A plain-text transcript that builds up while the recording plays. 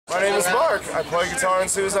My name is Mark. I play guitar in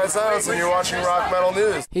Suicide Silence, and you're watching Rock Metal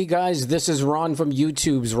News. Hey guys, this is Ron from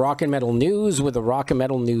YouTube's Rock and Metal News with a Rock and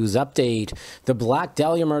Metal News update. The Black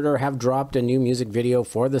Dahlia Murder have dropped a new music video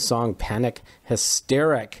for the song Panic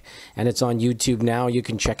Hysteric, and it's on YouTube now. You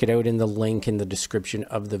can check it out in the link in the description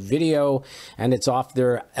of the video, and it's off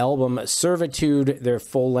their album Servitude, their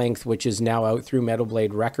full length, which is now out through Metal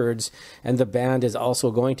Blade Records, and the band is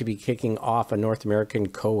also going to be kicking off a North American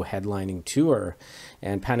co-headlining tour.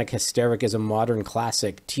 And Panic Hysteric is a modern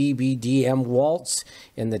classic TBDM waltz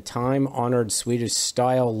in the time-honored Swedish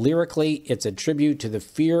style. Lyrically, it's a tribute to the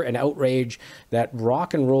fear and outrage that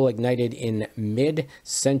rock and roll ignited in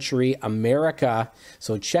mid-century America.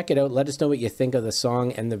 So check it out. Let us know what you think of the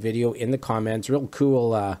song and the video in the comments. Real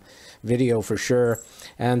cool video for sure.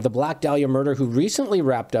 And the Black Dahlia Murder, who recently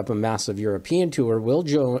wrapped up a massive European tour,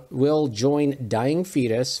 will join Dying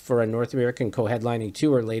Fetus for a North American co-headlining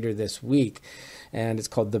tour later this week. And it's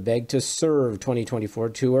called the Beg to Serve 2024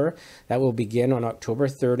 tour. That will begin on October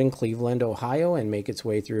 3rd in Cleveland, Ohio, and make its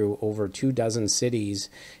way through over 24 cities.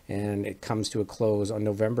 And it comes to a close on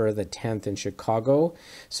November the 10th in Chicago.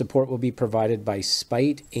 Support will be provided by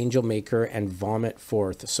Spite, Angel Maker, and Vomit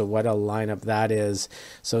Forth. So what a lineup that is.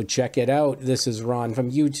 So check it out. This is Ron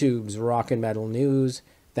from YouTube's Rock and Metal News.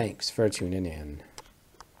 Thanks for tuning in.